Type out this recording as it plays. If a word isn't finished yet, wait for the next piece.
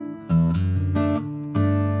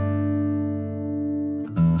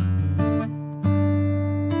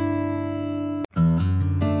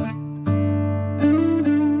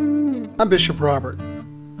I'm Bishop Robert.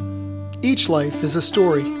 Each life is a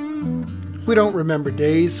story. We don't remember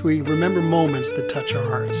days, we remember moments that touch our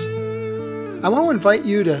hearts. I want to invite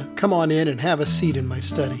you to come on in and have a seat in my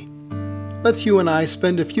study. Let's you and I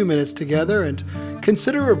spend a few minutes together and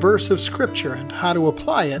consider a verse of Scripture and how to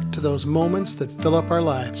apply it to those moments that fill up our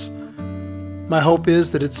lives. My hope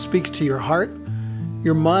is that it speaks to your heart,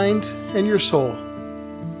 your mind, and your soul.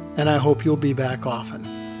 And I hope you'll be back often.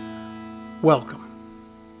 Welcome.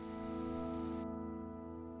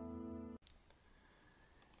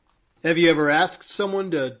 Have you ever asked someone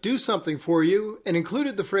to do something for you and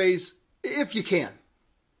included the phrase, if you can?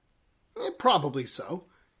 Probably so.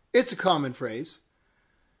 It's a common phrase.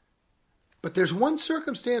 But there's one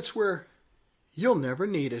circumstance where you'll never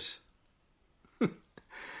need it.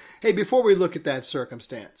 Hey, before we look at that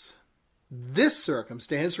circumstance, this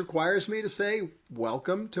circumstance requires me to say,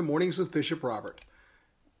 welcome to Mornings with Bishop Robert.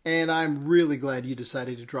 And I'm really glad you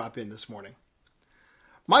decided to drop in this morning.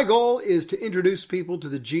 My goal is to introduce people to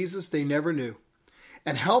the Jesus they never knew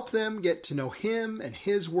and help them get to know Him and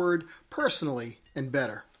His Word personally and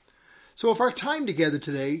better. So if our time together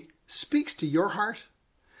today speaks to your heart,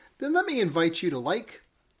 then let me invite you to like,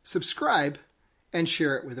 subscribe, and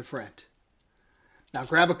share it with a friend. Now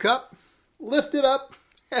grab a cup, lift it up,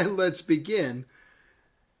 and let's begin,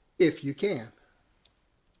 if you can.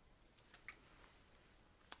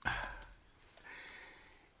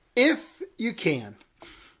 If you can.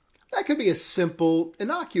 That could be a simple,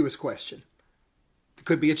 innocuous question. It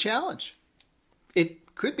could be a challenge.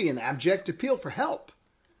 It could be an abject appeal for help.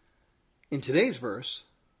 In today's verse,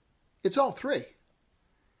 it's all three.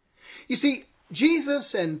 You see,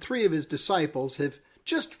 Jesus and three of his disciples have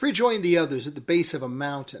just rejoined the others at the base of a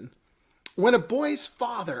mountain when a boy's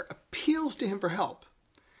father appeals to him for help.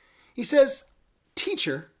 He says,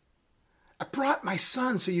 "Teacher, I brought my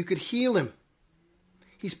son so you could heal him.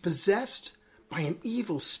 He's possessed by an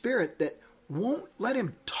evil spirit that won't let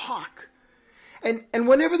him talk. And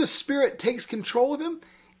whenever the spirit takes control of him,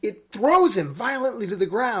 it throws him violently to the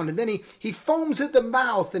ground, and then he foams at the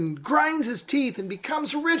mouth and grinds his teeth and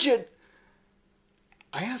becomes rigid.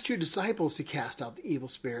 I asked your disciples to cast out the evil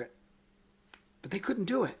spirit, but they couldn't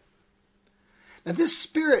do it. Now this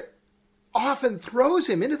spirit often throws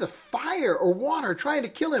him into the fire or water trying to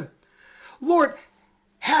kill him. Lord,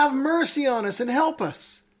 have mercy on us and help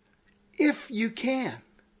us, if you can."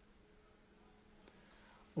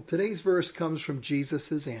 Well, today's verse comes from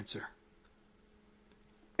Jesus' answer.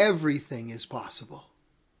 Everything is possible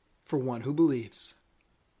for one who believes.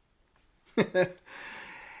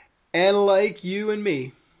 And like you and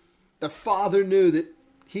me, the Father knew that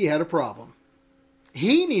he had a problem.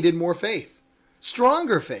 He needed more faith,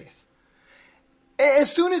 stronger faith.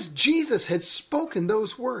 As soon as Jesus had spoken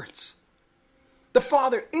those words, the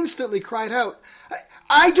Father instantly cried out,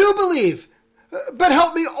 I do believe, but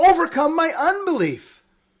help me overcome my unbelief.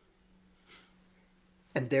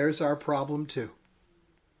 And there's our problem too.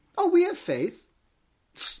 Oh, we have faith,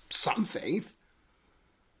 some faith,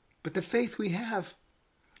 but the faith we have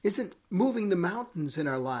isn't moving the mountains in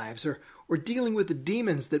our lives or dealing with the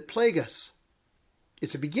demons that plague us.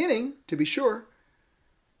 It's a beginning, to be sure,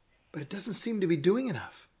 but it doesn't seem to be doing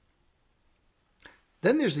enough.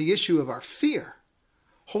 Then there's the issue of our fear,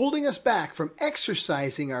 holding us back from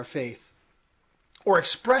exercising our faith or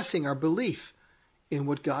expressing our belief in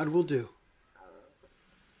what God will do.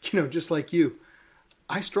 You know, just like you,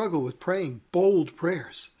 I struggle with praying bold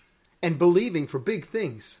prayers and believing for big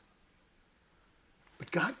things. But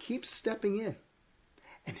God keeps stepping in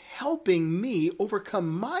and helping me overcome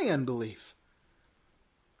my unbelief.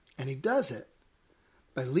 And He does it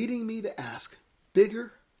by leading me to ask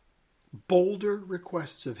bigger, bolder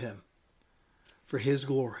requests of Him for His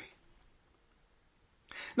glory.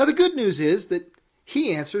 Now the good news is that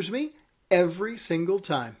He answers me every single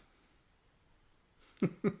time.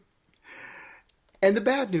 And the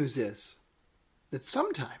bad news is that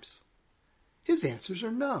sometimes His answers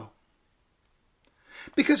are no.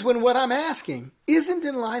 Because when what I'm asking isn't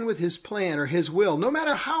in line with His plan or His will, no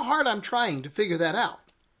matter how hard I'm trying to figure that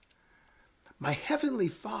out, my Heavenly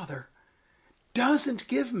Father doesn't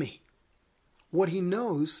give me what He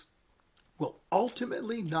knows will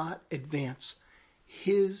ultimately not advance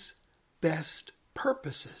His best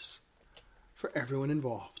purposes for everyone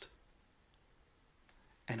involved.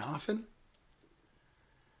 And often,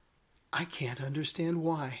 I can't understand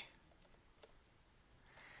why.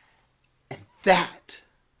 And that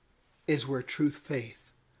is where truth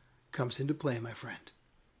faith comes into play, my friend.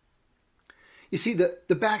 You see, the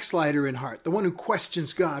backslider in heart, the one who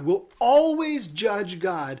questions God, will always judge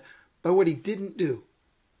God by what He didn't do.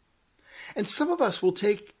 And some of us will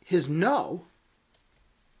take His no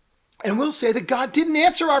And we'll say that God didn't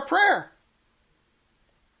answer our prayer.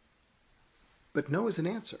 But no is an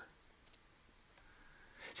answer.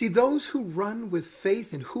 See, those who run with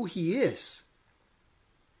faith in who he is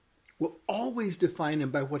will always define him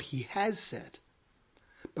by what he has said,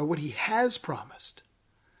 by what he has promised,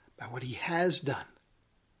 by what he has done.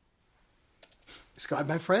 Is God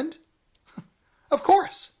my friend? Of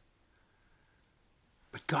course.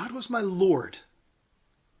 But God was my Lord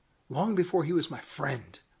long before he was my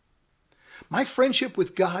friend. My friendship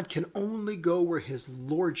with God can only go where his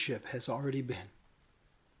lordship has already been.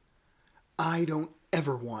 I don't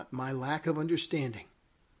ever want my lack of understanding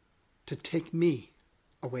to take me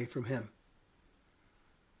away from him.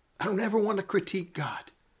 I don't ever want to critique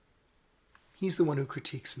God. He's the one who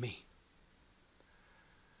critiques me.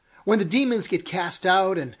 When the demons get cast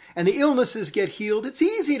out and the illnesses get healed, it's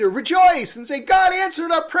easy to rejoice and say, God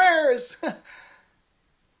answered our prayers.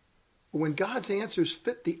 When God's answers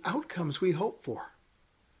fit the outcomes we hope for,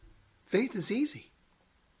 faith is easy.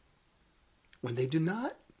 When they do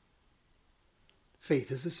not,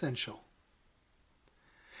 faith is essential.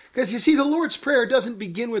 Because you see, the Lord's Prayer doesn't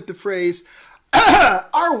begin with the phrase,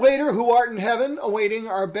 Our waiter who art in heaven, awaiting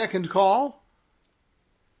our beck and call.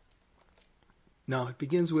 No, it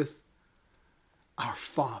begins with our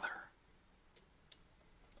Father,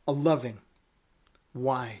 a loving,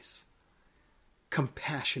 wise,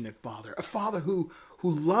 compassionate Father, a Father who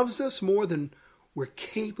loves us more than we're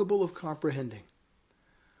capable of comprehending,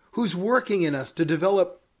 who's working in us to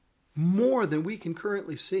develop more than we can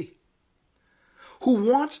currently see, who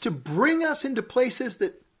wants to bring us into places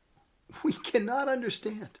that we cannot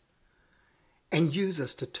understand and use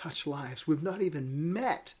us to touch lives we've not even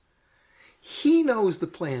met. He knows the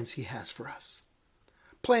plans he has for us,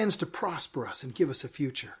 plans to prosper us and give us a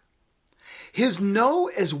future. His no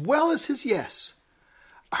as well as his yes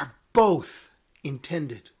are both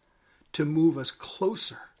intended to move us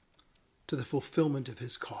closer to the fulfillment of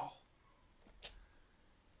his call.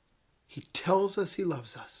 He tells us he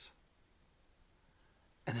loves us,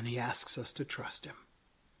 and then he asks us to trust him.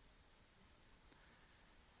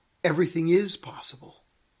 Everything is possible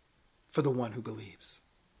for the one who believes.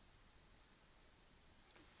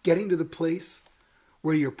 Getting to the place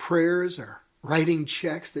where your prayers are writing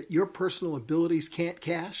checks that your personal abilities can't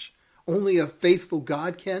cash, only a faithful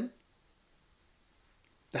God can,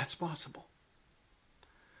 that's possible.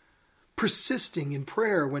 Persisting in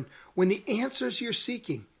prayer when the answers you're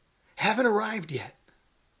seeking haven't arrived yet,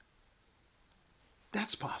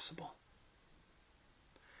 that's possible.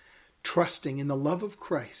 Trusting in the love of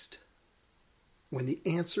Christ when the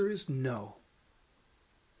answer is no.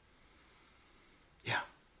 Yeah.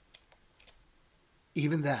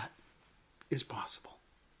 Even that is possible.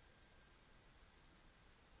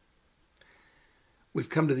 We've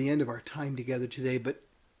come to the end of our time together today, but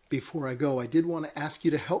before I go, I did want to ask you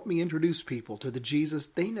to help me introduce people to the Jesus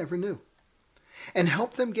they never knew and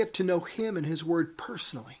help them get to know him and his word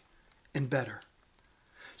personally and better.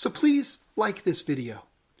 So please like this video.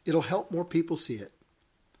 It'll help more people see it.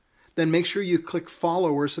 Then make sure you click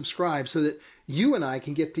follow or subscribe so that you and I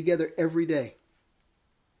can get together every day.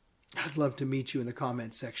 I'd love to meet you in the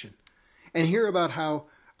comments section and hear about how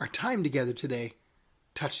our time together today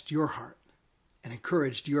touched your heart and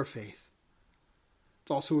encouraged your faith. It's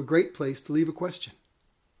also a great place to leave a question.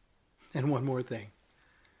 And one more thing.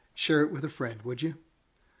 Share it with a friend, would you?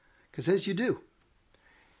 Because as you do,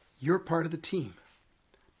 you're part of the team,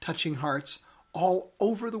 touching hearts all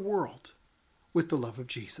over the world with the love of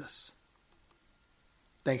Jesus.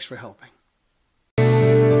 Thanks for helping.